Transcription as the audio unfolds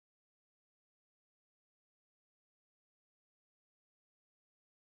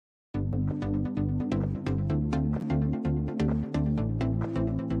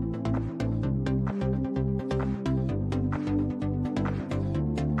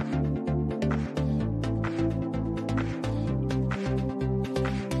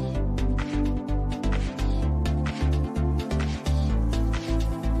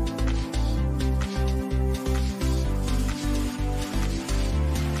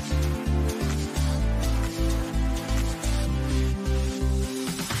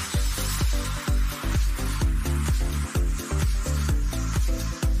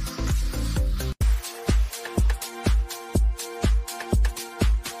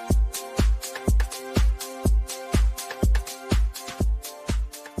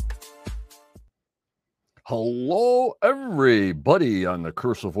Hello, everybody, on the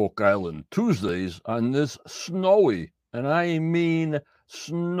Curse of Oak Island Tuesdays on this snowy, and I mean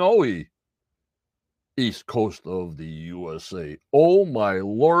snowy, east coast of the USA. Oh, my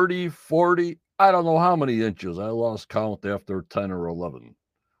lordy, 40, I don't know how many inches. I lost count after 10 or 11.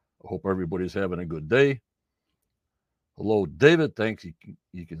 I hope everybody's having a good day. Hello, David. Thanks.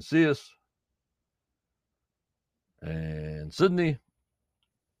 You can see us. And Sydney,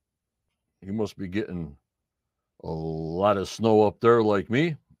 you must be getting a lot of snow up there like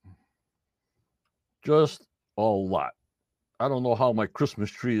me. Just a lot. I don't know how my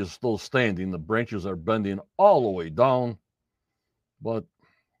Christmas tree is still standing. The branches are bending all the way down. But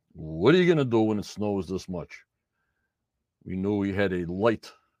what are you going to do when it snows this much? We knew we had a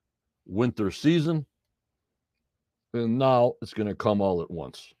light winter season, and now it's going to come all at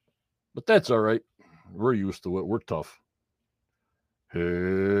once. But that's all right. We're used to it. We're tough.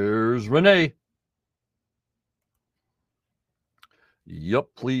 Here's Renee. Yep,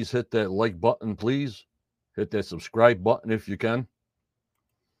 please hit that like button, please. Hit that subscribe button if you can.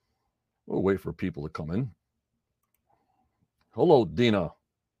 We'll wait for people to come in. Hello, Dina.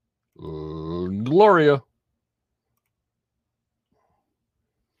 Gloria.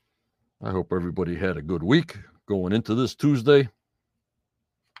 I hope everybody had a good week going into this Tuesday.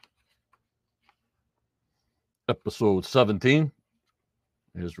 Episode 17,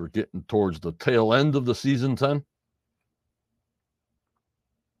 as we're getting towards the tail end of the season 10.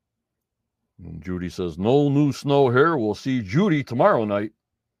 And Judy says, no new snow here. We'll see Judy tomorrow night,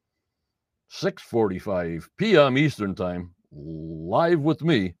 6:45 p.m. Eastern Time, live with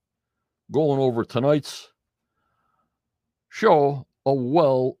me, going over tonight's show, A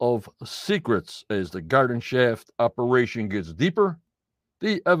Well of Secrets, as the garden shaft operation gets deeper,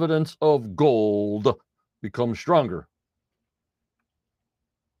 the evidence of gold becomes stronger.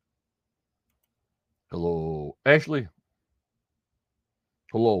 Hello, Ashley.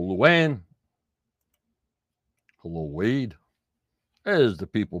 Hello, Luann. Hello, Wade. As the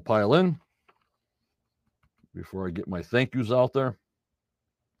people pile in, before I get my thank yous out there.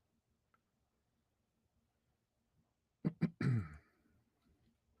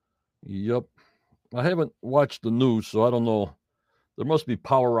 Yep. I haven't watched the news, so I don't know. There must be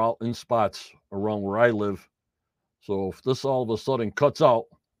power out in spots around where I live. So if this all of a sudden cuts out,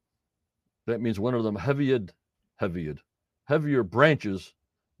 that means one of them heavier branches.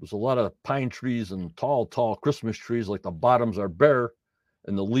 There's a lot of pine trees and tall Christmas trees, like the bottoms are bare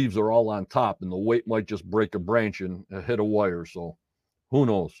and the leaves are all on top, and the weight might just break a branch and hit a wire. So who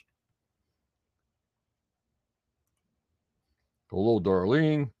knows? Hello,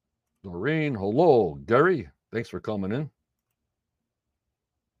 Darlene. Doreen. Hello, Gary. Thanks for coming in.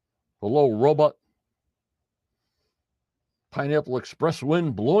 Hello, Robot. Pineapple Express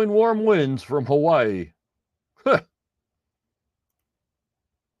wind blowing warm winds from Hawaii.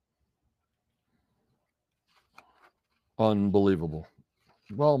 Unbelievable.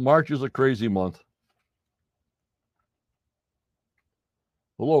 Well, March is a crazy month.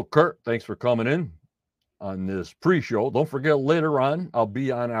 Hello, Kurt. Thanks for coming in on this pre-show. Don't forget, later on, I'll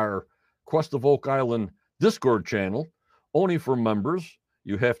be on our Quest of Oak Island Discord channel, only for members.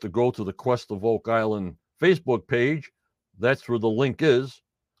 You have to go to the Quest of Oak Island Facebook page. That's where the link is.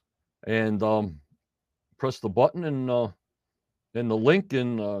 And press the button and the link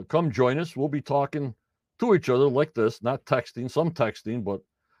and come join us. We'll be talking to each other like this, not texting, some texting, but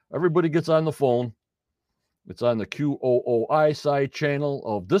everybody gets on the phone. It's on the QOOI side channel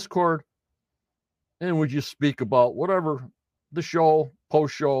of Discord. And we just speak about whatever, the show,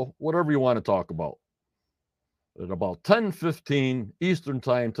 post-show, whatever you want to talk about. At about 10:15 Eastern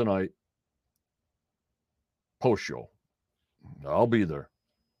Time tonight, post-show. I'll be there.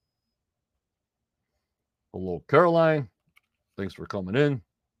 Hello, Caroline. Thanks for coming in.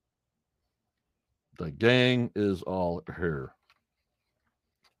 The gang is all here.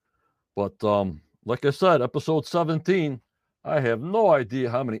 But like I said, episode 17, I have no idea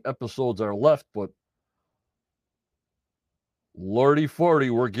how many episodes are left, but Lordy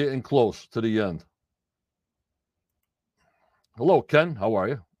 40, we're getting close to the end. Hello, Ken. How are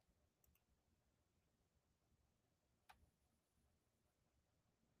you?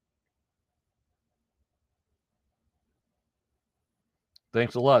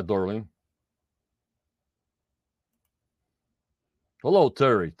 Thanks a lot, Darlene. Hello,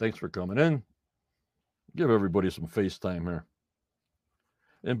 Terry. Thanks for coming in. Give everybody some FaceTime here.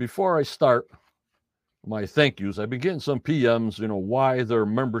 And before I start my thank yous, I've been getting some PMs, why their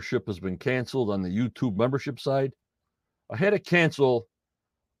membership has been canceled on the YouTube membership side. I had to cancel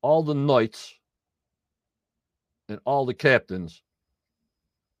all the knights and all the captains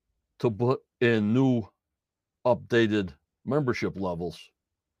to put in new updated membership levels.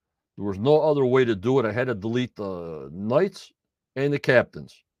 There was no other way to do it. I had to delete the knights and the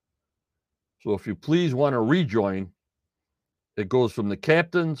captains. So if you please want to rejoin, it goes from the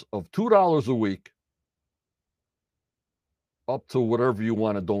captains of $2 a week up to whatever you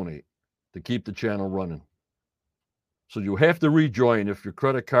want to donate to keep the channel running. So you have to rejoin if your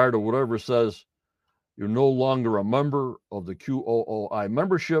credit card or whatever says you're no longer a member of the QOOI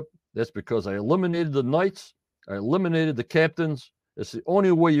membership. That's because I eliminated the knights. I eliminated the captains. It's the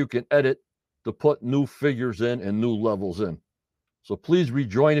only way you can edit to put new figures in and new levels in. So please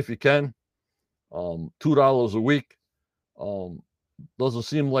rejoin if you can. $2 a week. Doesn't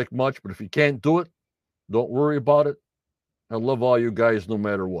seem like much, but if you can't do it, don't worry about it. I love all you guys no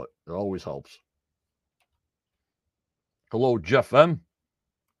matter what. It always helps. Hello, Jeff M.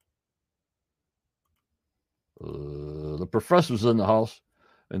 The professor's in the house.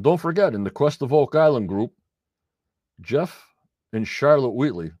 And don't forget, in the Quest of Oak Island group, Jeff and Charlotte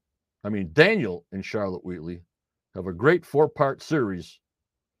Wheatley, Daniel and Charlotte Wheatley, have a great 4-part series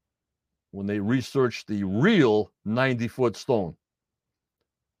when they research the real 90-foot stone.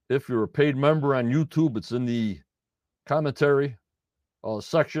 If you're a paid member on YouTube, it's in the commentary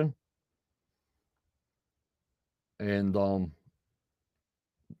section. And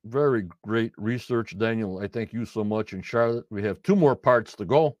very great research, Daniel. I thank you so much. And Charlotte, we have 2 more parts to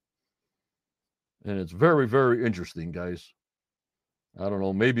go. And it's very, very interesting, guys. I don't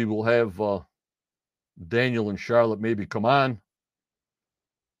know. Maybe we'll have Daniel and Charlotte maybe come on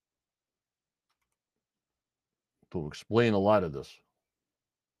to explain a lot of this.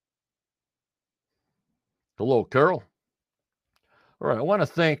 Hello, Carol. All right. I want to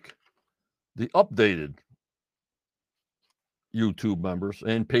thank the updated YouTube members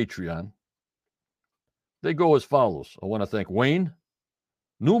and Patreon. They go as follows. I want to thank Wayne,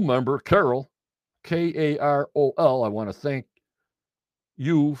 new member Carol, Karol. I want to thank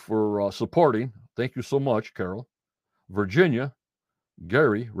you for supporting. Thank you so much, Carol. Virginia,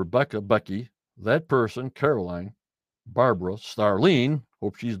 Gary, Rebecca, Becky, that person, Caroline, Barbara, Starlene,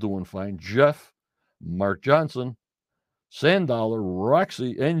 hope she's doing fine, Jeff, Mark Johnson, Sandollar,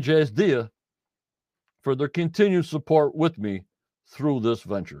 Roxy, and Jazdia for their continued support with me through this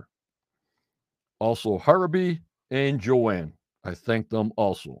venture. Also, Harvey and Joanne. I thank them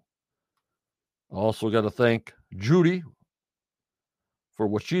also. I also got to thank Judy for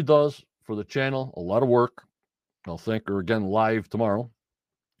what she does for the channel. A lot of work. I'll thank her again live tomorrow.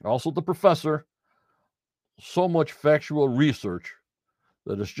 Also, the professor. So much factual research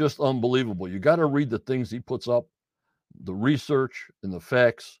that it's just unbelievable. You got to read the things he puts up, the research and the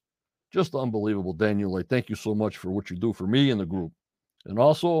facts. Just unbelievable, Daniel. I thank you so much for what you do for me and the group. And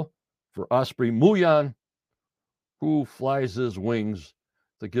also for Osprey Muyan, who flies his wings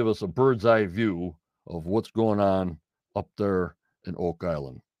to give us a bird's eye view of what's going on up there in Oak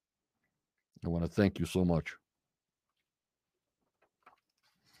Island. I want to thank you so much. I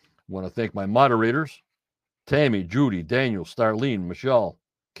want to thank my moderators, Tammy, Judy, Daniel, Starlene, Michelle,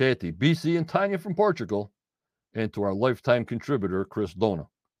 Kathy, BC, and Tanya from Portugal, and to our lifetime contributor, Chris Dona.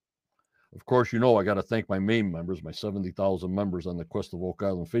 Of course, you know I got to thank my main members, my 70,000 members on the Quest of Oak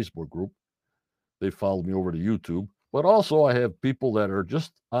Island Facebook group. They followed me over to YouTube. But also I have people that are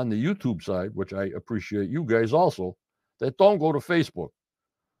just on the YouTube side, which I appreciate you guys also, that don't go to Facebook.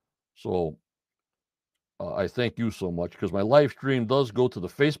 So I thank you so much because my live stream does go to the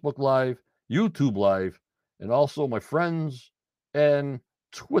Facebook Live, YouTube Live, and also my friends and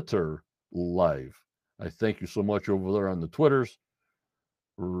Twitter Live. I thank you so much over there on the Twitters.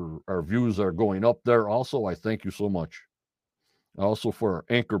 Our views are going up there. Also, I thank you so much. Also for our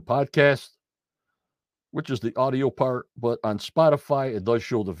Anchor podcast, which is the audio part, but on Spotify, it does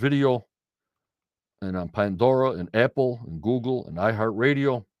show the video. And on Pandora and Apple and Google and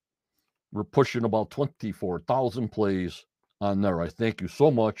iHeartRadio, we're pushing about 24,000 plays on there. I thank you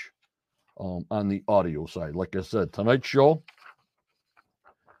so much on the audio side. Like I said, tonight's show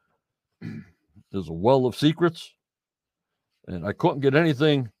is a well of secrets. And I couldn't get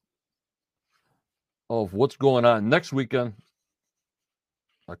anything of what's going on next weekend.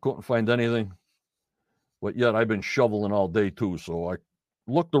 I couldn't find anything. But yet I've been shoveling all day too. So I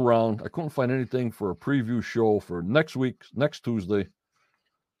looked around. I couldn't find anything for a preview show for next week, next Tuesday.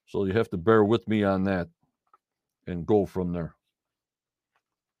 So you have to bear with me on that and go from there.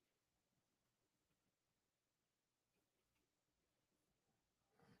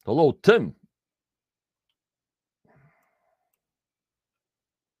 Hello, Tim.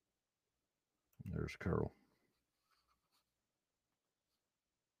 There's Carol.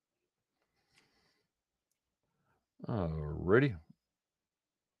 Alrighty.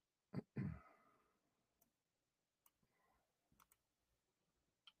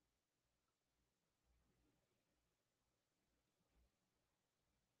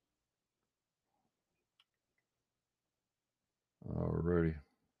 Alrighty.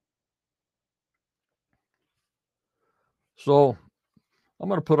 So I'm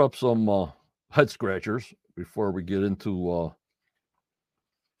going to put up some head scratchers before we get into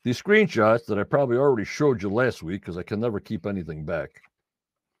these screenshots that I probably already showed you last week because I can never keep anything back.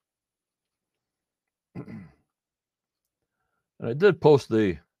 And I did post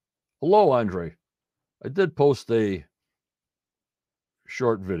hello, Andre. I did post a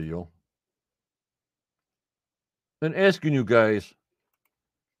short video and asking you guys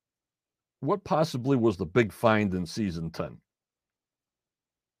what possibly was the big find in season 10.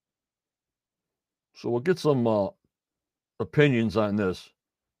 So we'll get some opinions on this.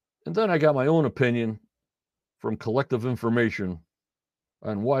 And then I got my own opinion from collective information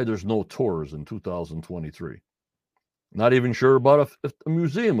on why there's no tours in 2023. Not even sure about if the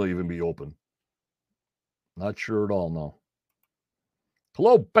museum will even be open. Not sure at all, no.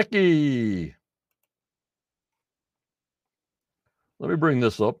 Hello, Becky. Let me bring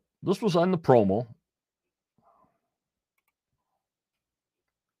this up. This was on the promo.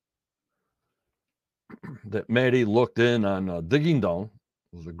 That Maddie looked in on digging down.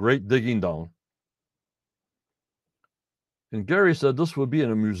 It was a great digging down. And Gary said this would be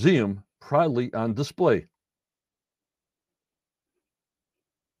in a museum, proudly on display.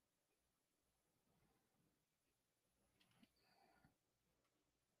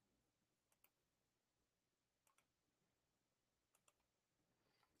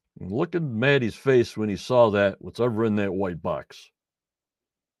 And look at Maddie's face when he saw that, what's ever in that white box.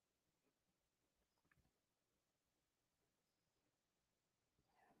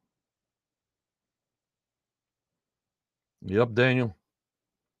 Yep, Daniel.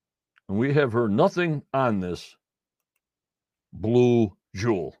 And we have heard nothing on this blue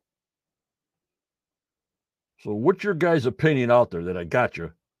jewel. So what's your guys' opinion out there that I got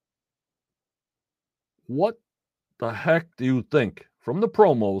you? What the heck do you think from the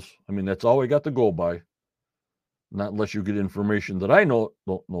promos? I mean, that's all we got to go by. Not unless you get information that I don't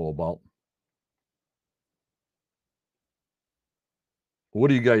know about. What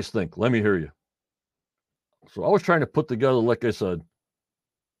do you guys think? Let me hear you. So I was trying to put together, like I said,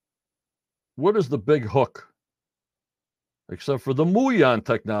 what is the big hook? Except for the Muon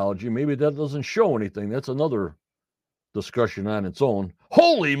technology, maybe that doesn't show anything. That's another discussion on its own.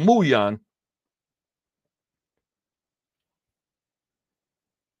 Holy Muon!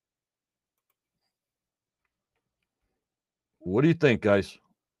 What do you think, guys?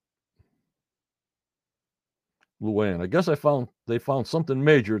 Luann, I guess they found something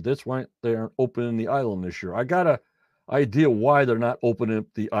major. That's why they aren't opening the island this year. I got an idea why they're not opening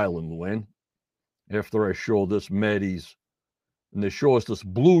the island, Luann. After I show this Maddie's, and they show us this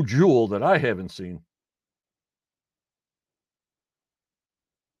blue jewel that I haven't seen.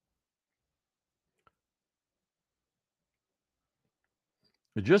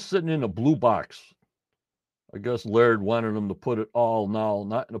 It's just sitting in a blue box. I guess Laird wanted them to put it all now,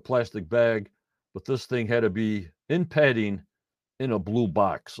 not in a plastic bag, but this thing had to be in padding in a blue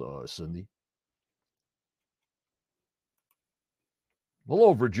box, Cindy.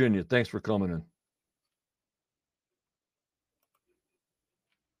 Hello, Virginia. Thanks for coming in.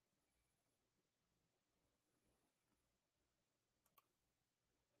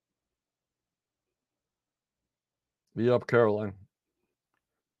 Be up, Caroline.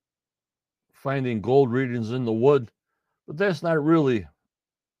 Finding gold regions in the wood, but that's not really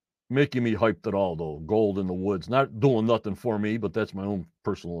making me hyped at all, though. Gold in the woods, not doing nothing for me, but that's my own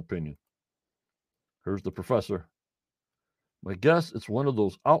personal opinion. Here's the professor. My guess it's one of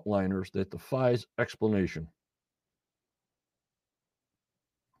those outliners that defies explanation.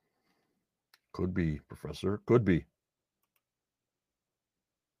 Could be, Professor. Could be.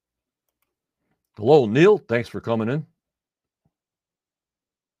 Hello, Neil. Thanks for coming in.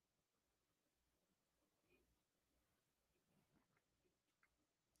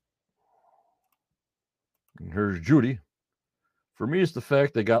 And here's Judy. For me, it's the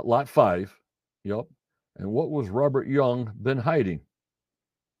fact they got lot 5. Yep. And what was Robert Young been hiding?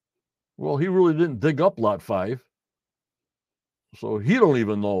 Well, he really didn't dig up lot 5. So he don't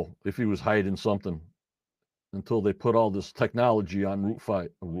even know if he was hiding something until they put all this technology on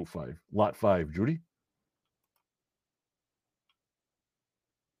lot 5, Judy.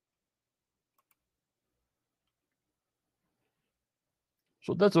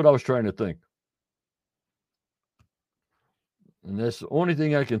 So that's what I was trying to think. And that's the only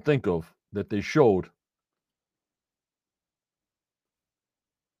thing I can think of that they showed.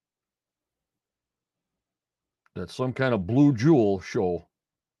 That's some kind of blue jewel show.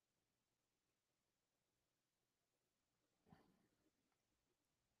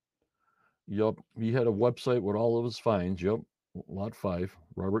 Yup. He had a website with all of his finds. Yup. Lot 5,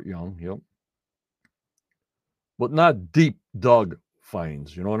 Robert Young, yep. But not deep dug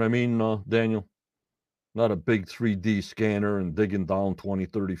finds, you know what I mean, Daniel? Not a big 3D scanner and digging down 20,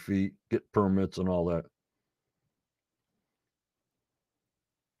 30 feet, get permits and all that.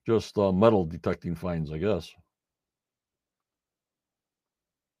 Just metal detecting finds, I guess.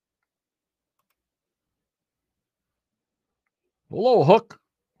 Hello, Hook.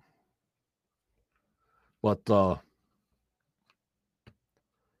 But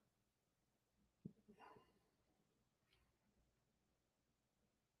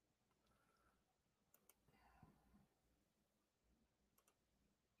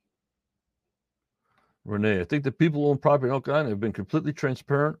Renee, I think the people who own property in Elk Island have been completely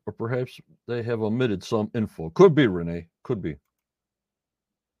transparent, or perhaps they have omitted some info. Could be, Renee. Could be.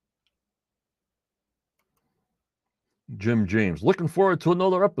 Jim James, looking forward to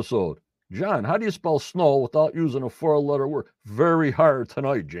another episode. John, how do you spell snow without using a 4-letter word? Very hard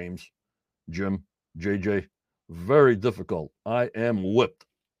tonight, James. Jim, JJ, very difficult. I am whipped.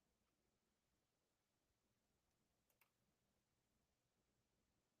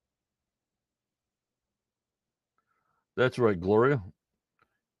 That's right, Gloria.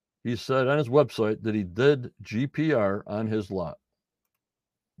 He said on his website that he did GPR on his lot.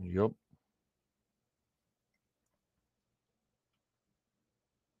 Yep.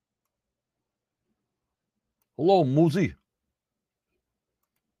 Hello, Moozy.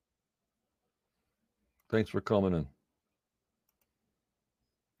 Thanks for coming in.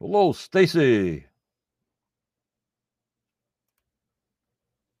 Hello, Stacy.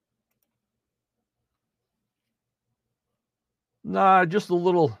 Nah, just a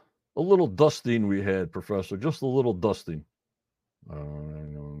little dusting we had, Professor. Just a little dusting. Oh,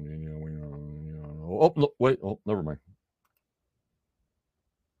 no, wait. Oh, never mind.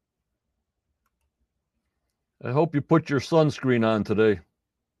 I hope you put your sunscreen on today.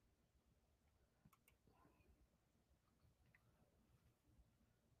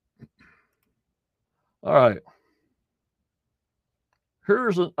 All right.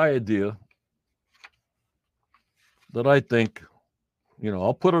 Here's an idea that I think,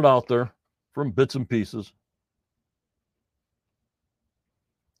 I'll put it out there from bits and pieces.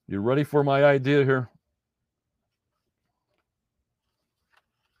 You ready for my idea here?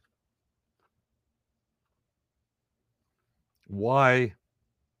 Why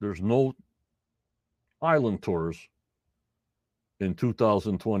there's no island tours in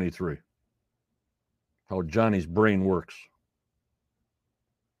 2023. How Johnny's brain works.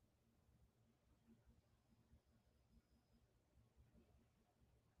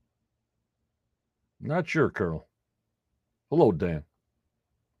 Not sure, Carol. Hello, Dan.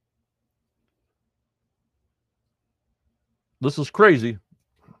 This is crazy.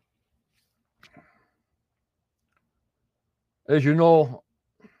 As you know,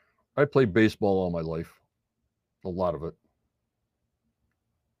 I played baseball all my life, a lot of it.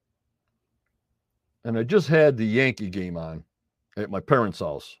 And I just had the Yankee game on at my parents'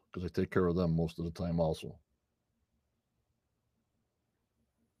 house because I take care of them most of the time also.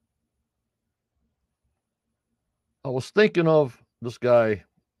 I was thinking of this guy.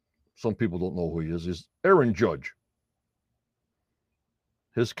 Some people don't know who he is. He's Aaron Judge.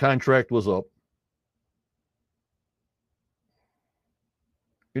 His contract was up.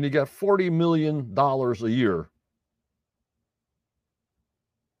 And he got $40 million a year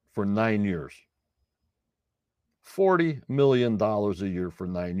for 9 years. $40 million a year for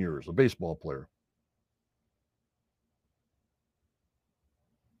 9 years, a baseball player.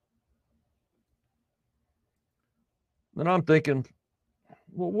 And I'm thinking,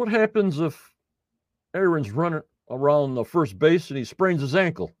 well, what happens if Aaron's running around the first base and he sprains his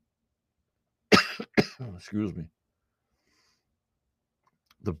ankle? Excuse me.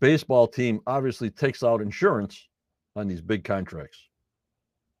 The baseball team obviously takes out insurance on these big contracts.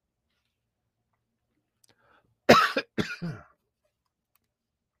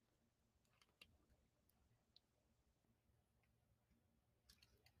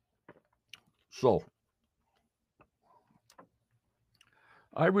 So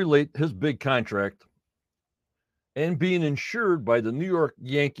I relate his big contract and being insured by the New York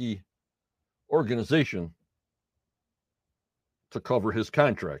Yankee organization to cover his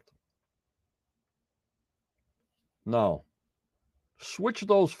contract. Now, switch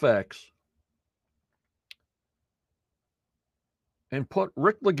those facts and put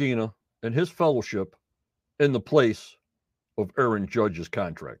Rick Lagina and his fellowship in the place of Aaron Judge's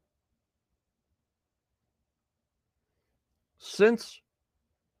contract. Since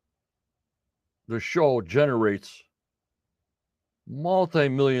the show generates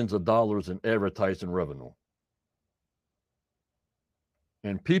multi-millions of dollars in advertising revenue,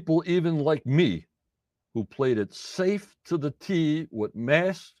 And people even like me who played it safe to the T with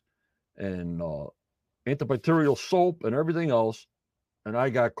masks and antibacterial soap and everything else, and I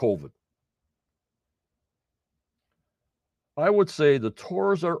got COVID. I would say the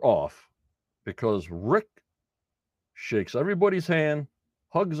tours are off because Rick shakes everybody's hand,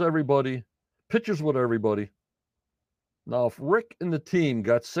 hugs everybody, pitches with everybody. Now, if Rick and the team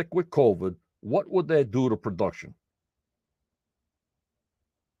got sick with COVID, what would that do to production?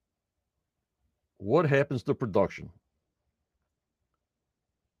 What happens to production?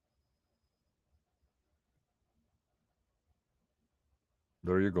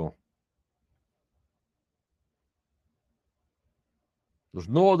 There you go. There's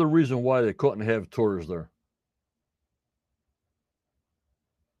no other reason why they couldn't have tours there.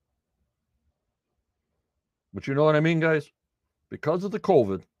 But you know what I mean, guys? Because of the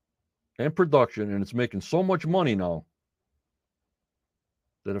COVID and production, and it's making so much money now,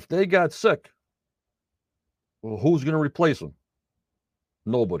 that if they got sick, well, who's going to replace them?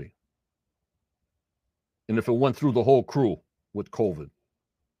 Nobody. And if it went through the whole crew with COVID,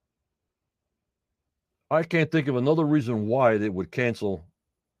 I can't think of another reason why they would cancel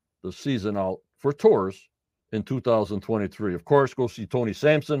the season out for tours in 2023. Of course, go see Tony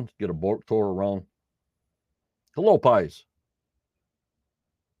Sampson, get a boat tour around. Hello, Pies.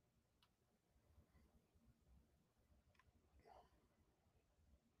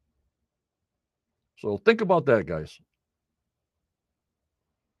 So think about that, guys.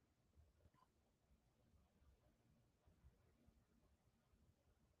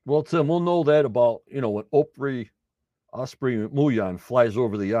 Well, Tim, we'll know that about, when Osprey Muyan flies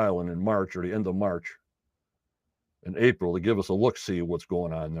over the island in March or the end of March and April to give us a look-see of what's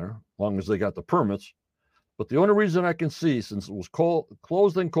going on there, as long as they got the permits. But the only reason I can see, since it was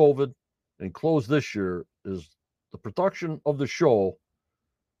closed in COVID and closed this year, is the production of the show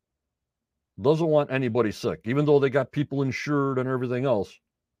doesn't want anybody sick, even though they got people insured and everything else.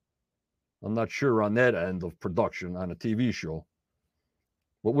 I'm not sure on that end of production on a TV show.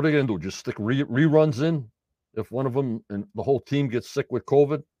 What are they going to do? Just stick reruns in if one of them and the whole team gets sick with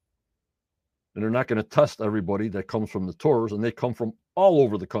COVID? And they're not going to test everybody that comes from the tours, and they come from all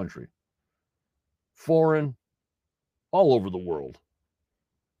over the country, foreign, all over the world.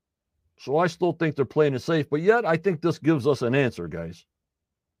 So I still think they're playing it safe, but yet I think this gives us an answer, guys.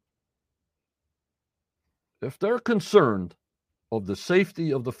 If they're concerned of the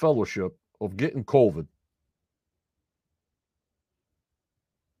safety of the fellowship of getting COVID,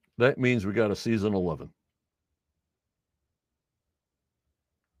 that means we got a season 11.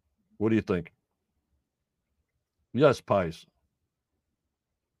 What do you think? Yes, Pies.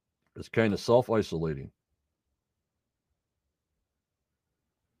 It's kind of self-isolating.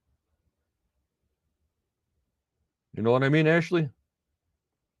 You know what I mean, Ashley?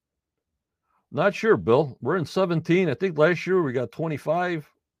 Not sure, Bill. We're in 17. I think last year we got 25.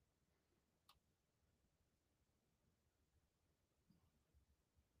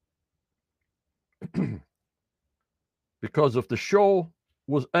 Because if the show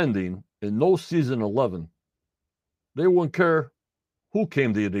was ending in no season 11, they wouldn't care who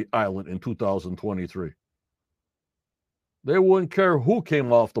came to the island in 2023. They wouldn't care who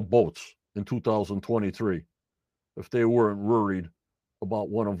came off the boats in 2023 if they weren't worried about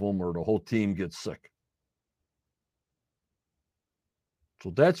one of them or the whole team gets sick.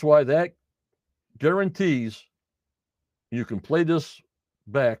 So that's why that guarantees you can play this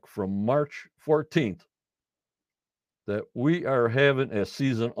back from March 14th that we are having a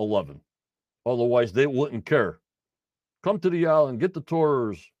season 11. Otherwise, they wouldn't care. Come to the island, get the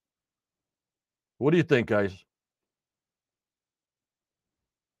tours. What do you think, guys?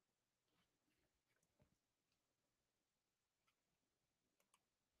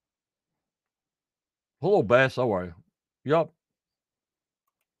 Hello, Bass. How are you? Yup.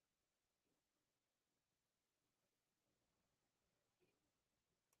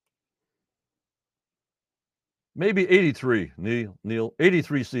 Maybe 83, Neil.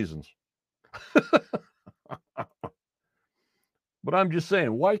 83 seasons. But I'm just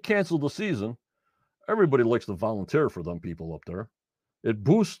saying, why cancel the season? Everybody likes to volunteer for them people up there. It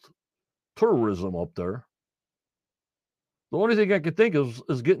boosts tourism up there. The only thing I can think of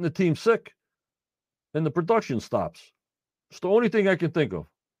is getting the team sick and the production stops. It's the only thing I can think of.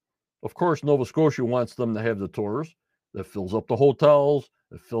 Of course, Nova Scotia wants them to have the tours. That fills up the hotels.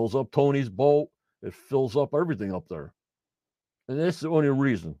 It fills up Tony's boat. It fills up everything up there. And that's the only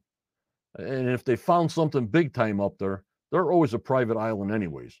reason. And if they found something big time up there, they're always a private island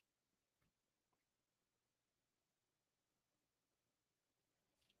anyways.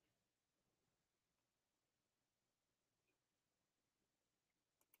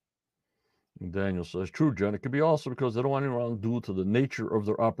 And Daniel says, true, Jen. It could be also because they don't want anyone around due to the nature of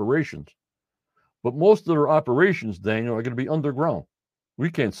their operations. But most of their operations, Daniel, are going to be underground.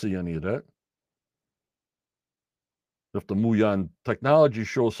 We can't see any of that. If the Muyan technology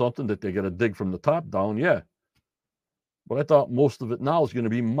shows something that they got to dig from the top down, yeah. But I thought most of it now is going to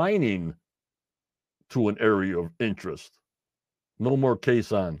be mining to an area of interest. No more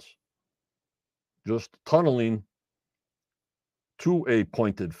caissons. Just tunneling to a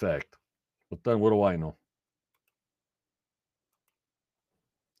pointed fact. But then what do I know?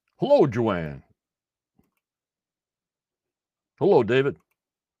 Hello, Joanne. Hello, David.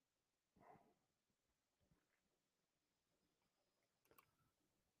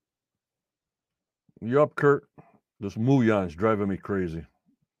 You up, Kurt? This Muyan's driving me crazy.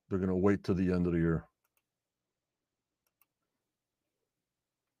 They're going to wait till the end of the year.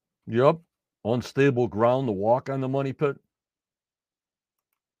 Yep. Unstable ground to walk on the money pit.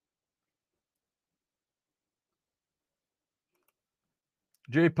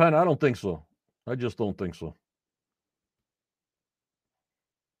 Jay Penn, I don't think so. I just don't think so.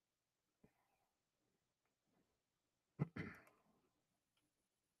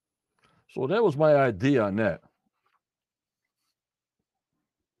 So that was my idea on that.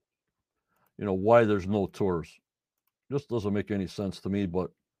 You know, why there's no tours. Just doesn't make any sense to me,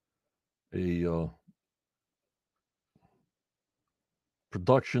 but a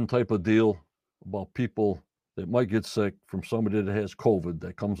production type of deal about people that might get sick from somebody that has COVID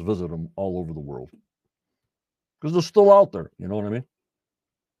that comes visit them all over the world. Because they're still out there, you know what I mean?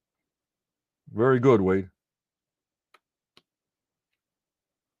 Very good, Wade.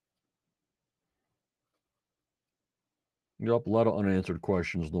 Yep, a lot of unanswered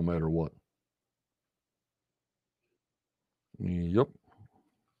questions no matter what. Yep.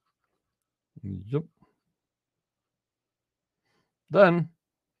 Yep. Then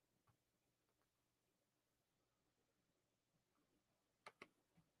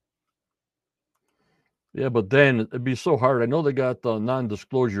yeah, but then it'd be so hard. I know they got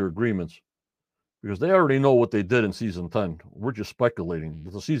non-disclosure agreements because they already know what they did in season 10. We're just speculating.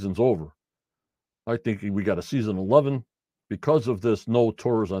 But the season's over. I think we got a season 11 because of this no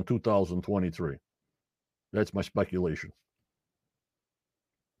tours on 2023. That's my speculation.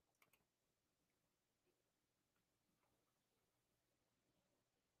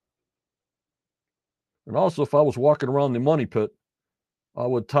 And also, if I was walking around the money pit, I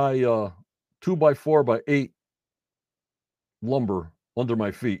would tie 2x4x8 lumber under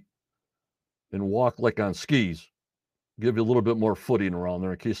my feet and walk like on skis. Give you a little bit more footing around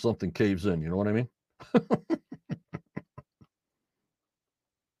there in case something caves in. You know what I mean?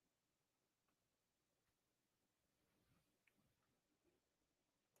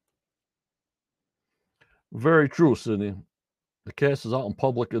 Very true, Sydney. The cast is out in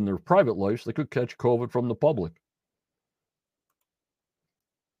public in their private lives. They could catch COVID from the public.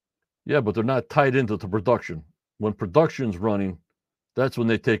 Yeah, but they're not tied into the production. When production's running, that's when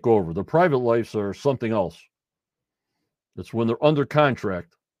they take over. Their private lives are something else. It's when they're under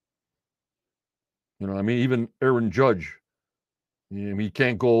contract. You know, I mean, even Aaron Judge, he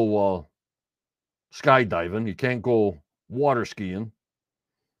can't go skydiving. He can't go water skiing.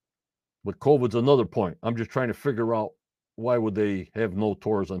 But COVID's another point. I'm just trying to figure out why would they have no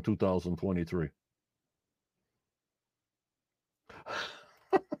tours on 2023?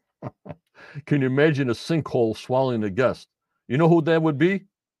 Can you imagine a sinkhole swallowing a guest? You know who that would be?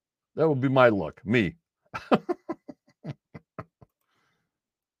 That would be my luck, me.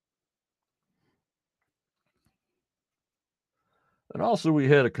 And also, we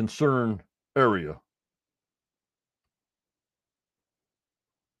had a concern area.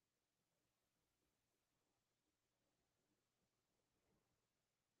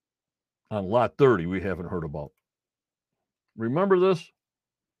 On lot 30 we haven't heard about. Remember this?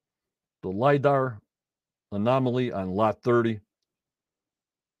 The LIDAR anomaly on lot 30.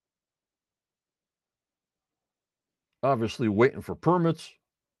 Obviously waiting for permits.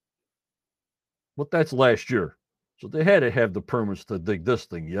 But that's last year. So they had to have the permits to dig this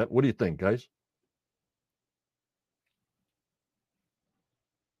thing yet. What do you think, guys?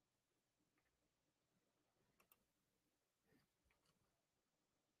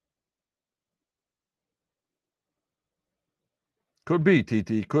 Could be,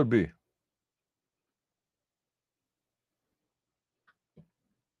 TT. Could be.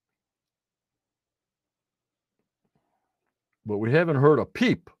 But we haven't heard a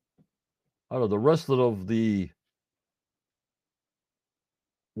peep out of the rest of the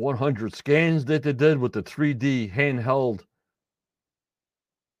 100 scans that they did with the 3D handheld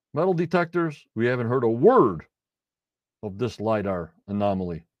metal detectors. We haven't heard a word of this LIDAR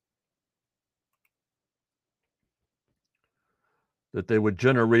anomaly. that they would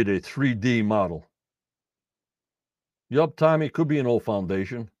generate a 3D model. Yup, Tommy, could be an old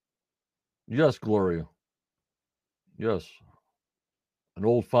foundation. Yes, Gloria. Yes. An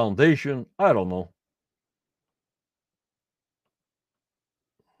old foundation. I don't know.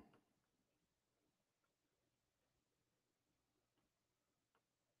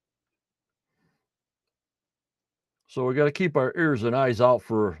 So we got to keep our ears and eyes out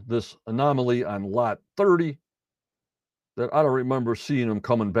for this anomaly on lot 30 that I don't remember seeing them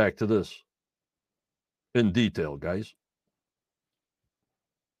coming back to this in detail, guys.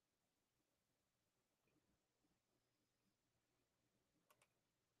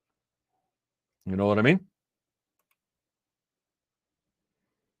 You know what I mean?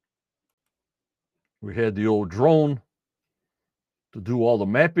 We had the old drone to do all the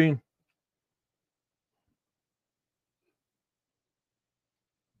mapping.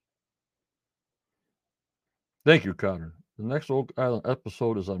 Thank you, Connor. The next Oak Island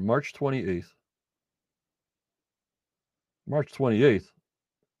episode is on March 28th. March 28th.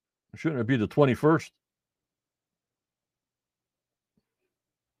 Shouldn't it be the 21st?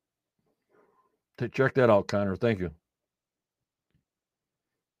 Check that out, Connor. Thank you.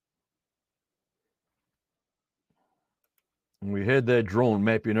 And we had that drone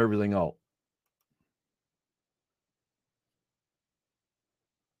mapping everything out.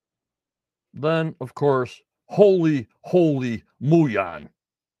 Then, of course, holy Muyan.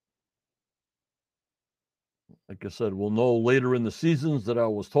 Like I said, we'll know later in the seasons that I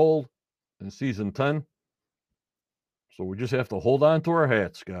was told in season 10. So we just have to hold on to our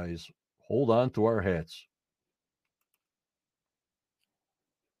hats, guys. Hold on to our hats.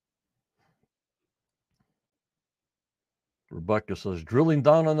 Rebecca says, drilling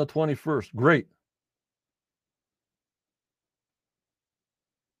down on the 21st. Great.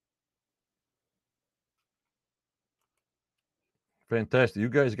 Fantastic. You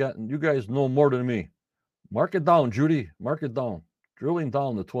guys know more than me. Mark it down, Judy. Mark it down. Drilling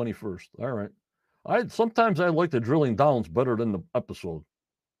down the 21st. All right. Sometimes I like the drilling downs better than the episode.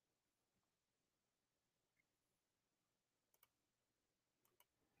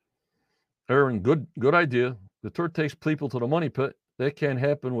 Aaron, good idea. The tour takes people to the money pit. That can't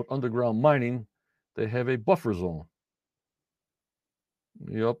happen with underground mining. They have a buffer zone.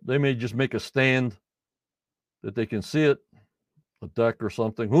 Yep. They may just make a stand that they can see it, a deck or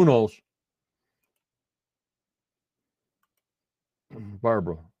something. Who knows?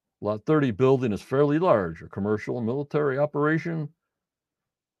 Barbara, Lot 30 building is fairly large. A commercial and military operation?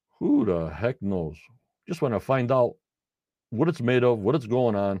 Who the heck knows? Just want to find out what it's made of, what it's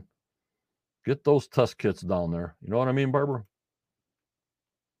going on. Get those test kits down there. You know what I mean, Barbara?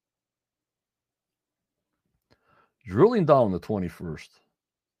 Drilling down the 21st.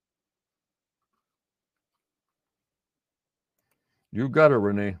 You got it,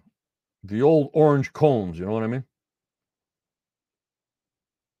 Renee. The old orange cones, you know what I mean?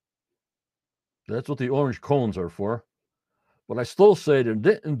 That's what the orange cones are for. But I still say they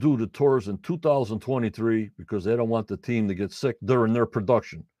didn't do the tours in 2023 because they don't want the team to get sick during their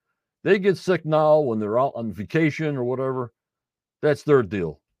production. They get sick now when they're out on vacation or whatever. That's their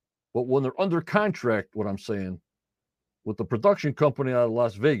deal. But when they're under contract, what I'm saying, with the production company out of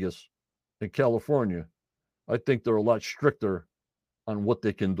Las Vegas in California, I think they're a lot stricter on what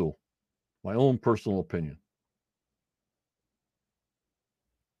they can do. My own personal opinion.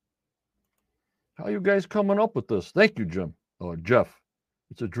 How you guys coming up with this? Thank you, Jim. Jeff.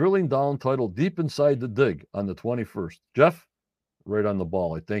 It's a drilling down titled Deep Inside the Dig on the 21st. Jeff, right on the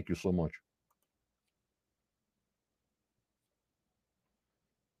ball. I thank you so much.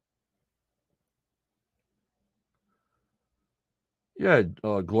 Yeah,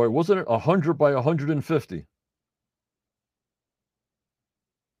 Gloria, wasn't it 100 by 150?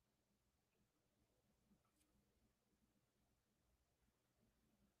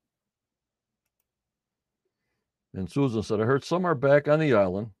 And Susan said, I heard some are back on the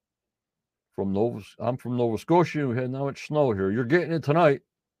island. I'm from Nova Scotia. We had not much snow here. You're getting it tonight.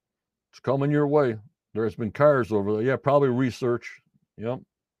 It's coming your way. There's been cars over there. Yeah, probably research. Yep.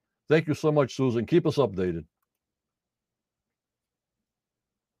 Thank you so much, Susan. Keep us updated.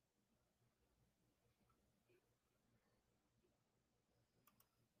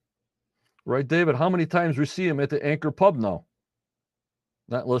 Right, David? How many times we see them at the Anchor Pub now?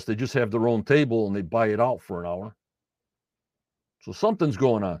 Not unless they just have their own table and they buy it out for an hour. So something's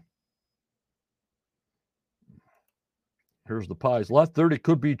going on. Here's the pies. Lot 30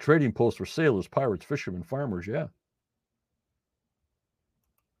 could be trading posts for sailors, pirates, fishermen, farmers. Yeah.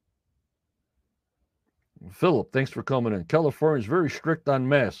 Philip, thanks for coming in. California is very strict on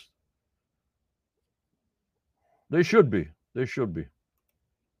masks. They should be. They should be.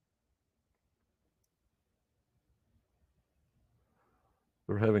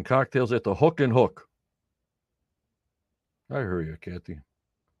 They're having cocktails at the Hook and Hook. I hear you, Kathy.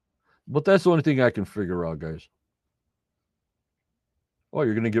 But that's the only thing I can figure out, guys. Oh,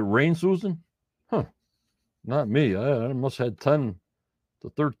 you're going to get rain, Susan? Huh. Not me. I must have had 10 to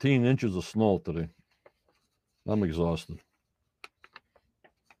 13 inches of snow today. I'm exhausted.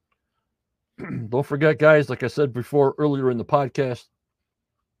 Don't forget, guys, like I said before earlier in the podcast,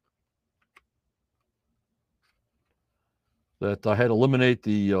 that I had to eliminate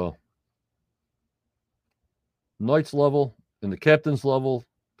the Knights level and the Captain's level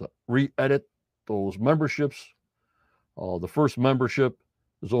to re-edit those memberships. The first membership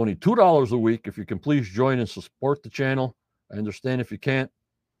is only $2 a week. If you can please join and support the channel. I understand if you can't,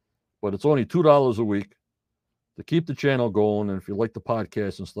 but it's only $2 a week to keep the channel going. And if you like the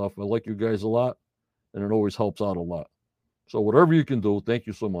podcast and stuff, I like you guys a lot, and it always helps out a lot. So whatever you can do, thank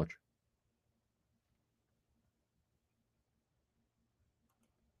you so much.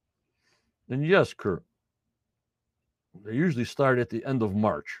 And yes, Kurt, they usually start at the end of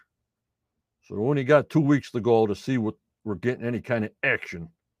March. So we only got 2 weeks to go to see what we're getting any kind of action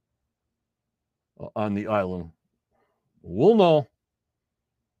on the island. We'll know.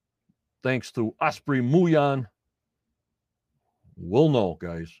 Thanks to Osprey Muyan. We'll know,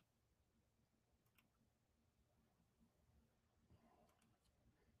 guys.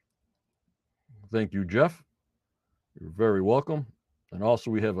 Thank you, Jeff. You're very welcome. And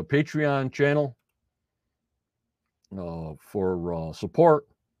also, we have a Patreon channel for support.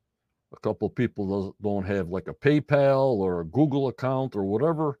 A couple of people don't have like a PayPal or a Google account or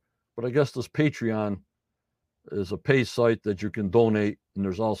whatever, but I guess this Patreon is a pay site that you can donate, and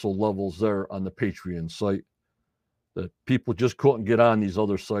there's also levels there on the Patreon site that people just couldn't get on these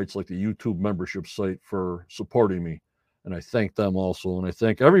other sites like the YouTube membership site for supporting me. And I thank them also, and I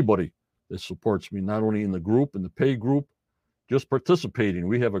thank everybody that supports me, not only in the group, in the pay group, just participating.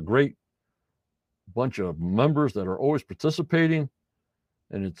 We have a great bunch of members that are always participating,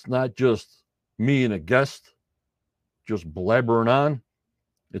 and it's not just me and a guest just blabbering on.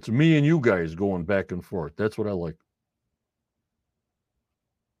 It's me and you guys going back and forth. That's what I like.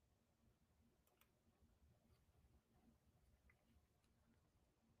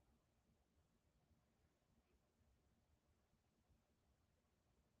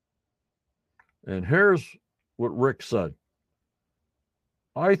 And here's what Rick said.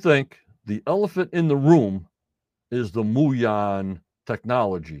 I think the elephant in the room is the Muyan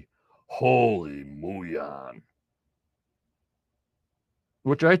technology. Holy Muyan.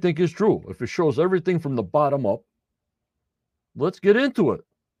 Which I think is true. If it shows everything from the bottom up, let's get into it.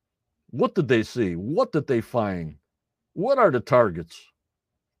 What did they see? What did they find? What are the targets?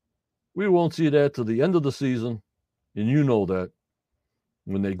 We won't see that till the end of the season, and you know that.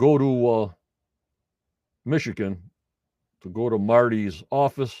 When they go to Michigan to go to Marty's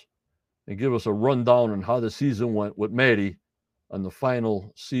office and give us a rundown on how the season went with Maddie on the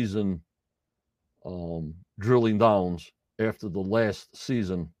final season drilling downs after the last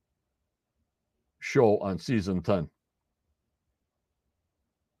season show on season 10.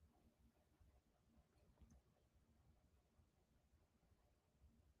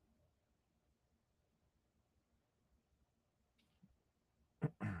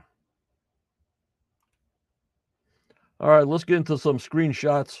 All right, let's get into some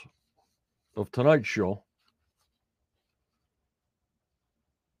screenshots of tonight's show.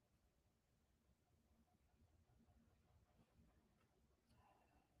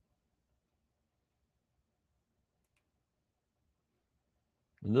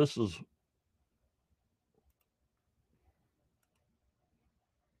 And this is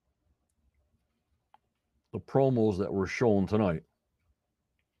the promos that were shown tonight.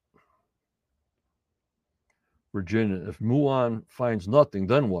 Virginia, if Muon finds nothing,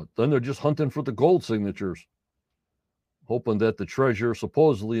 then what? Then they're just hunting for the gold signatures, hoping that the treasure,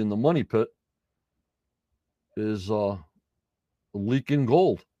 supposedly in the money pit, is leaking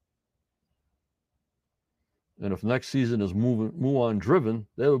gold. And if next season is Muon driven,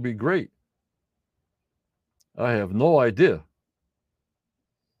 that would be great. I have no idea.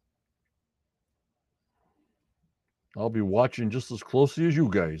 I'll be watching just as closely as you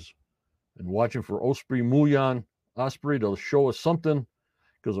guys and watching for Osprey Muyan Osprey to show us something.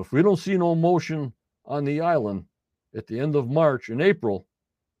 Because if we don't see no motion on the island at the end of March and April,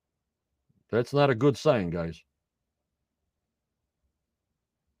 that's not a good sign, guys.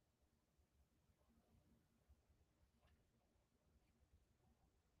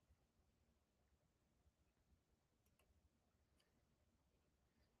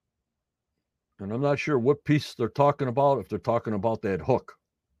 And I'm not sure what piece they're talking about, if they're talking about that hook.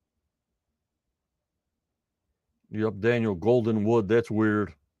 Yep, Daniel, golden wood, that's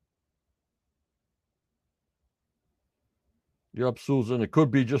weird. Yep, Susan, it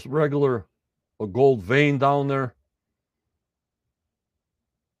could be just regular, a gold vein down there.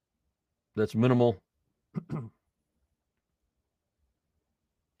 That's minimal.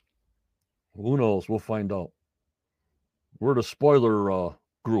 Who knows? We'll find out. We're the spoiler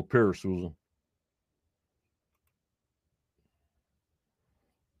group here, Susan.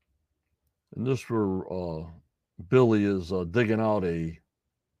 And this for Billy is digging out a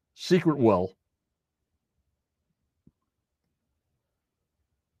secret well.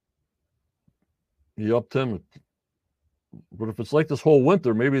 Yep, Tim. But if it's like this whole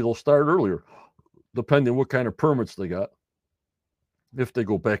winter, maybe they'll start earlier, depending what kind of permits they got. If they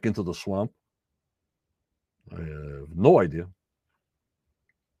go back into the swamp, I have no idea.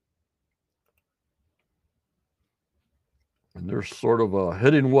 And there's sort of a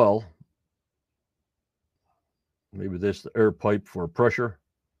hidden well. Maybe that's the air pipe for pressure.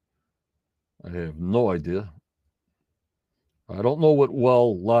 I have no idea. I don't know what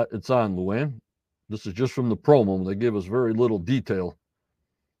well lot it's on, Luann. This is just from the promo. They give us very little detail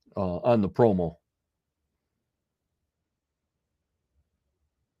on the promo.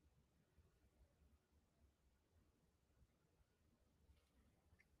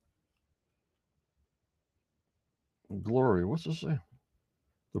 Glory, what's this say?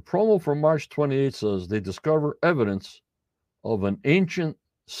 The promo from March 28th says they discover evidence of an ancient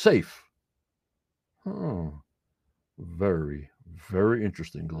safe. Oh, very, very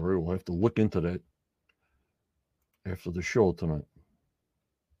interesting, Glory. We'll have to look into that after the show tonight.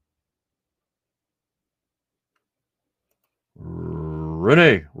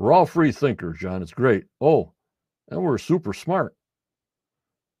 Renee, we're all free thinkers, John. It's great. Oh, and we're super smart.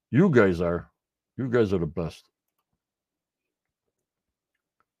 You guys are. You guys are the best.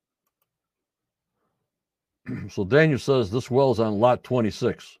 So Daniel says this well is on lot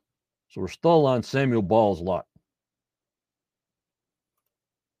 26. So we're still on Samuel Ball's lot.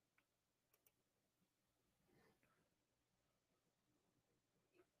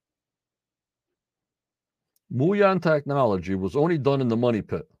 Muyan technology was only done in the money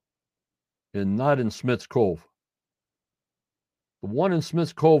pit and not in Smith's Cove. The one in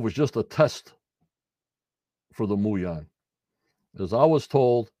Smith's Cove was just a test for the Muyan. As I was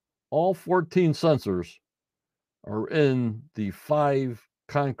told, all 14 sensors are in the 5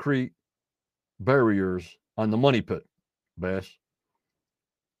 concrete barriers on the money pit, Bass.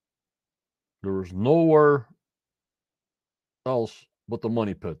 There was nowhere else but the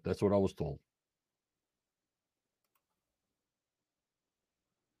money pit. That's what I was told.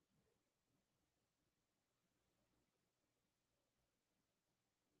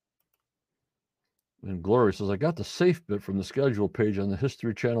 And Glory says, I got the safe bit from the schedule page on the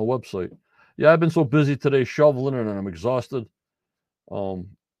History Channel website. Yeah, I've been so busy today shoveling and I'm exhausted.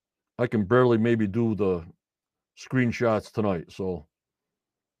 I can barely maybe do the screenshots tonight. So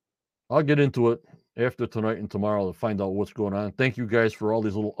I'll get into it after tonight and tomorrow to find out what's going on. Thank you guys for all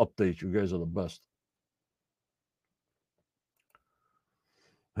these little updates. You guys are the best.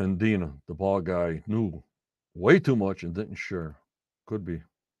 And Dina, the ball guy, knew way too much and didn't share. Could be.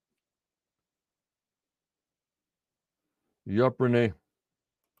 Yup, Renee.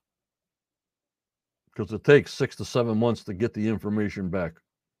 Because it takes 6 to 7 months to get the information back.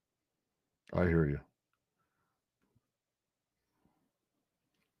 I hear you.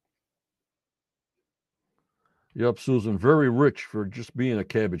 Yep, Susan, very rich for just being a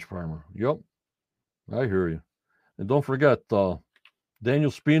cabbage farmer. Yep, I hear you. And don't forget,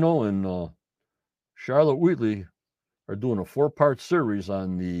 Daniel Spino and Charlotte Wheatley are doing a 4-part series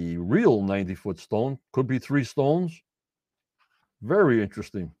on the real 90-foot stone. Could be 3 stones. Very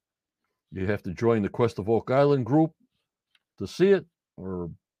interesting. You have to join the Quest of Oak Island group to see it or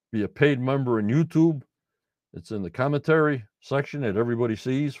be a paid member in YouTube. It's in the commentary section that everybody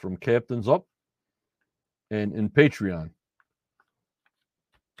sees from captains up and in Patreon.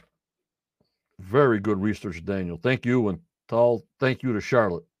 Very good research, Daniel. Thank you. And thank you to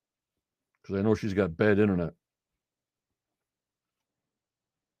Charlotte because I know she's got bad internet.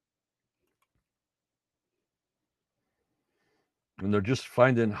 And they're just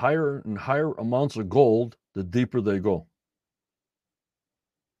finding higher and higher amounts of gold the deeper they go.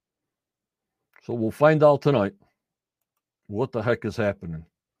 So we'll find out tonight what the heck is happening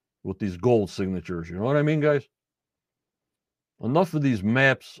with these gold signatures. You know what I mean, guys? Enough of these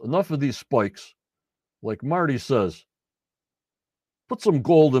maps, enough of these spikes. Like Marty says, put some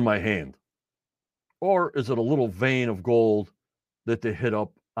gold in my hand. Or is it a little vein of gold that they hit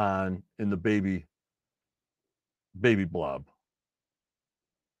up on in the baby blob.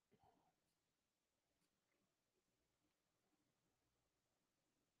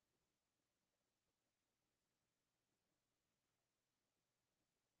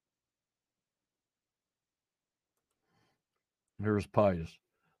 Here's pies.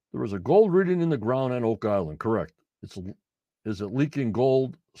 There was a gold reading in the ground on Oak Island. Correct. Is it leaking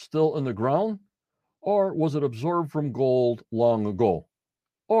gold still in the ground, or was it absorbed from gold long ago?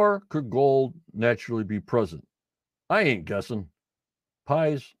 Or could gold naturally be present? I ain't guessing.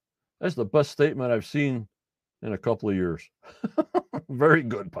 Pies, that's the best statement I've seen in a couple of years. Very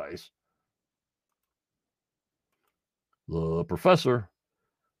good, Pies. The professor,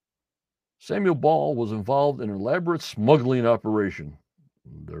 Samuel Ball, was involved in an elaborate smuggling operation.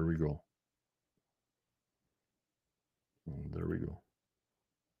 There we go. There we go.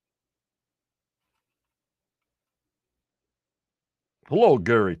 Hello,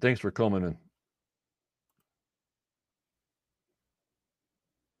 Gary. Thanks for coming in.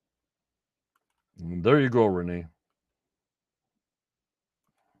 There you go, Renee.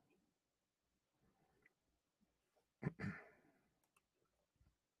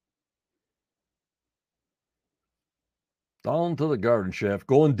 Down to the garden shaft,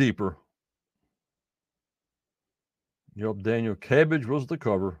 going deeper. Yep, Daniel, cabbage was the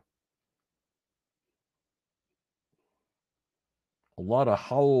cover. A lot of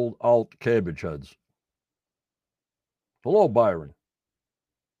hollowed out cabbage heads. Hello, Byron.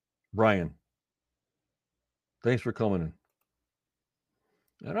 Brian. Thanks for coming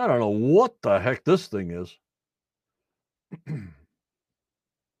in. And I don't know what the heck this thing is.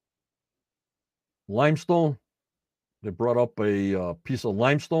 Limestone. They brought up a piece of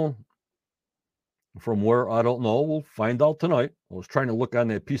limestone. From where, I don't know. We'll find out tonight. I was trying to look on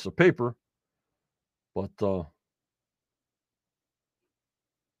that piece of paper, but so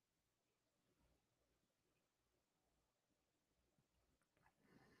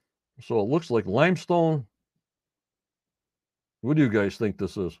it looks like limestone. What do you guys think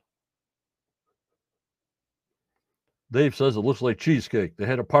this is? Dave says it looks like cheesecake. They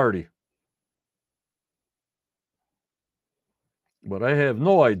had a party. But I have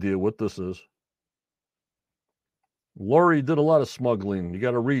no idea what this is. Lori did a lot of smuggling. You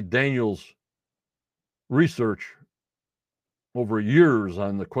got to read Daniel's research over years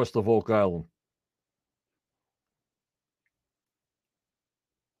on the quest of Oak Island.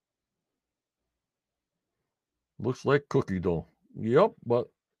 Looks like cookie dough. Yep, but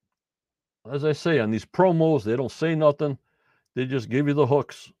as I say, on these promos, they don't say nothing. They just give you the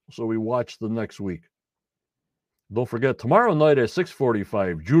hooks, so we watch the next week. Don't forget, tomorrow night at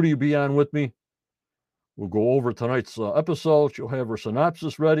 6:45, Judy will be on with me. We'll go over tonight's episode. She'll have her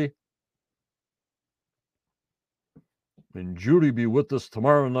synopsis ready. And Judy will be with us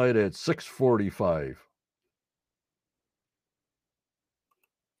tomorrow night at 6:45.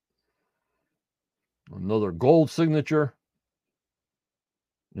 Another gold signature.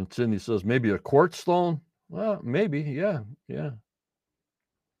 And Cindy says, maybe a quartz stone? Well, maybe, yeah.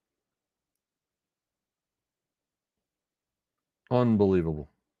 Unbelievable.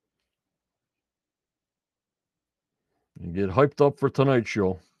 And get hyped up for tonight's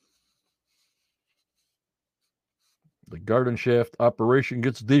show. The garden shaft operation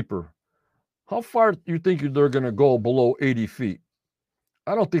gets deeper. How far do you think they're going to go below 80 feet?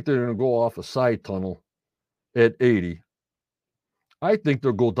 I don't think they're going to go off a side tunnel at 80. I think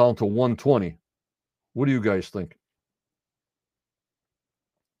they'll go down to 120. What do you guys think?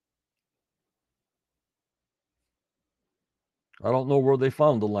 I don't know where they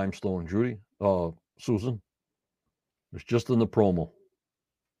found the limestone, Judy. Susan. It's just in the promo.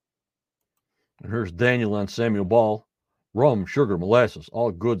 And here's Daniel on Samuel Ball. Rum, sugar, molasses, all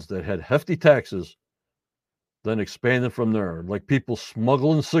goods that had hefty taxes, then expanded from there. Like people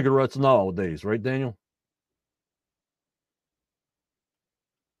smuggling cigarettes nowadays, right, Daniel?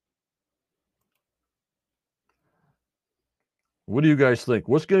 What do you guys think?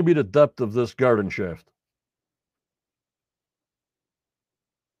 What's going to be the depth of this garden shaft?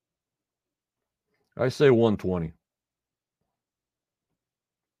 I say 120.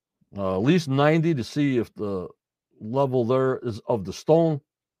 At least 90 to see if the level there is of the stone,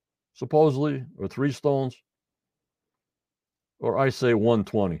 supposedly, or 3 stones. Or I say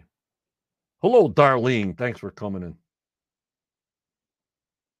 120. Hello, Darlene. Thanks for coming in.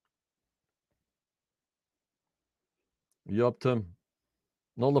 Yup, Tim.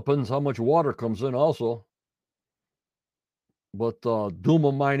 Well, depends how much water comes in also. But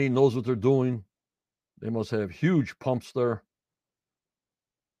Duma Mining knows what they're doing. They must have huge pumps there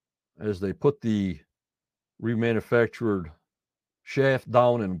as they put the remanufactured shaft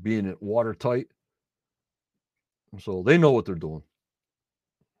down and being it watertight. So they know what they're doing.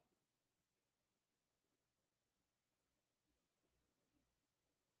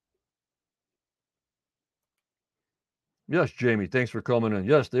 Yes, Jamie, thanks for coming in.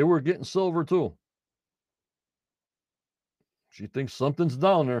 Yes, they were getting silver too. She thinks something's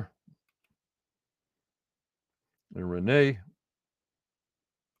down there. And Renee,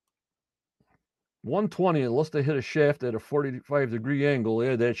 120, unless they hit a shaft at a 45-degree angle, they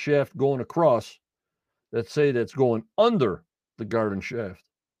had that shaft going across. Let's say that's going under the garden shaft.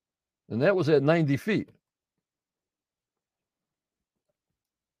 And that was at 90 feet.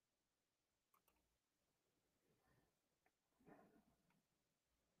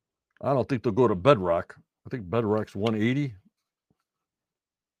 I don't think they'll go to bedrock. I think bedrock's 180.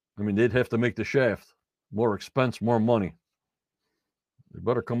 I mean, they'd have to make the shaft. More expense, more money. They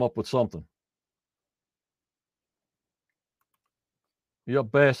better come up with something.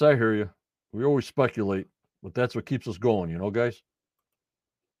 Yep, Bass, I hear you. We always speculate, but that's what keeps us going, you know, guys?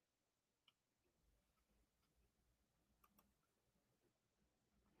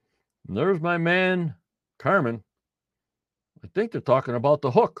 And there's my man, Carmen. I think they're talking about the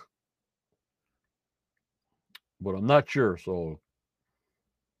hook, but I'm not sure. So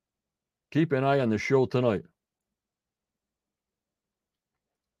keep an eye on the show tonight.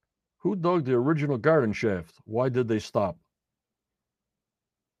 Who dug the original garden shaft? Why did they stop?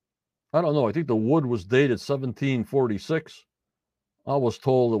 I don't know. I think the wood was dated 1746. I was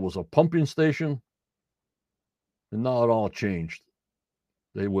told it was a pumping station, and now it all changed.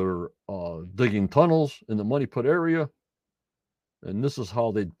 They were digging tunnels in the money pit area, and this is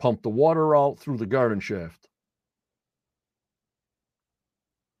how they'd pump the water out through the garden shaft.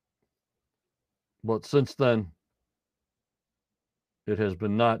 But since then, it has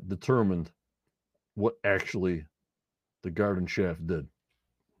been not determined what actually the garden shaft did.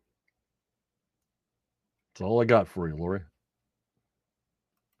 That's all I got for you, Lori.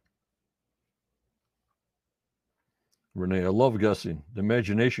 Renee, I love guessing. The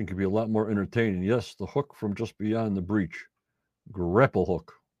imagination can be a lot more entertaining. Yes, the hook from just beyond the breach. Grapple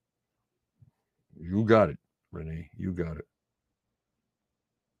hook. You got it, Renee. You got it.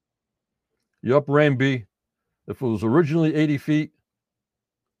 Yup, Ramby. If it was originally 80 feet,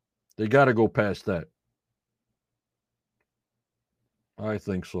 they got to go past that. I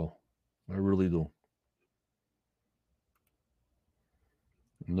think so. I really do.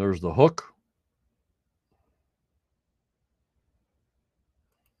 And there's the hook.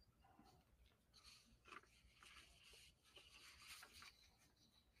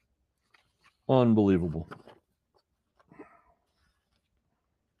 Unbelievable.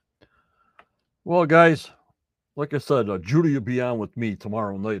 Well, guys, like I said, Judy will be on with me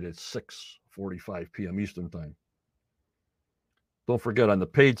tomorrow night at 6:45 p.m. Eastern Time. Don't forget, on the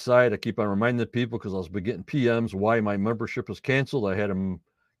paid side, I keep on reminding people because I've been getting PMs why my membership is canceled. I had them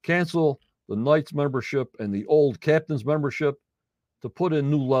cancel the Knights membership and the old Captain's membership to put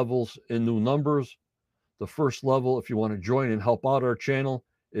in new levels and new numbers. The first level, if you want to join and help out our channel,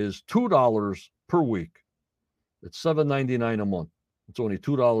 is $2 per week. It's $7.99 a month. It's only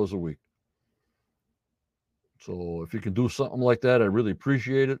 $2 a week. So if you can do something like that, I really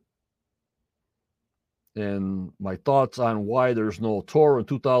appreciate it. And my thoughts on why there's no tour in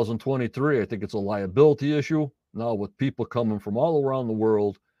 2023, I think it's a liability issue. Now with people coming from all around the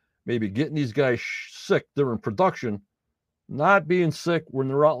world, maybe getting these guys sick during production, not being sick when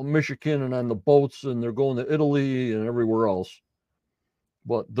they're out in Michigan and on the boats and they're going to Italy and everywhere else,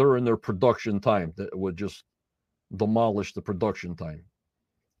 but during their production time, that would just demolish the production time.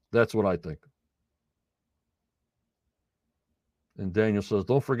 That's what I think. And Daniel says,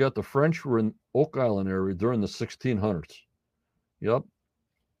 don't forget the French were in Oak Island area during the 1600s. Yep.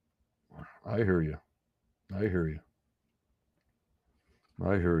 I hear you. I hear you.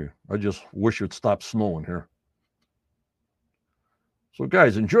 I hear you. I just wish it'd stop snowing here. So,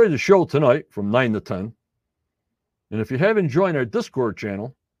 guys, enjoy the show tonight from 9 to 10. And if you haven't joined our Discord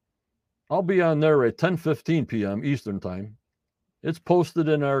channel, I'll be on there at 10:15 p.m. Eastern Time. It's posted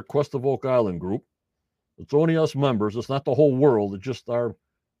in our Quest of Oak Island group. It's only us members. It's not the whole world. It's just our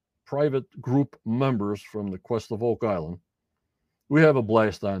private group members from the Quest of Oak Island. We have a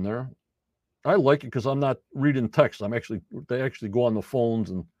blast on there. I like it because I'm not reading text. They actually go on the phones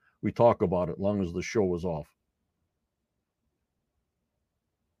and we talk about it as long as the show is off.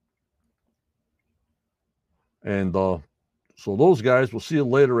 And so those guys, we'll see you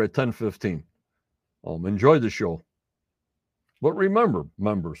later at 10:15. Enjoy the show. But remember,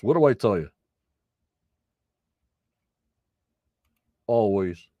 members, what do I tell you?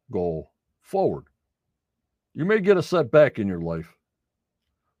 Always go forward. You may get a setback in your life,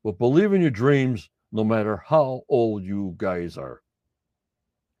 but believe in your dreams no matter how old you guys are.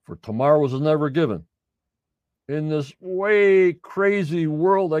 For tomorrow is never given. In this way crazy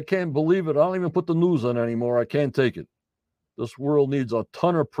world, I can't believe it. I don't even put the news on anymore. I can't take it. This world needs a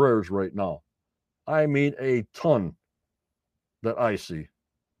ton of prayers right now. I mean, a ton that I see.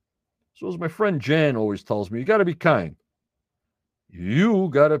 So, as my friend Jan always tells me, you got to be kind. You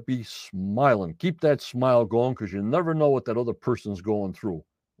got to be smiling. Keep that smile going because you never know what that other person's going through,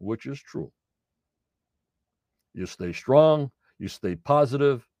 which is true. You stay strong, you stay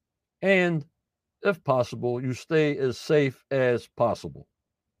positive, and if possible, you stay as safe as possible.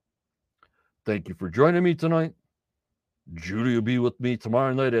 Thank you for joining me tonight. Judy will be with me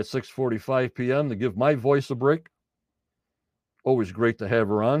tomorrow night at 6:45 p.m. to give my voice a break. Always great to have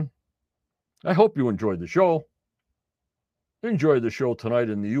her on. I hope you enjoyed the show. Enjoy the show tonight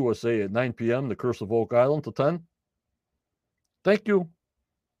in the USA at 9 p.m., The Curse of Oak Island to 10. Thank you.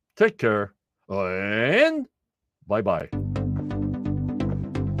 Take care. And bye-bye.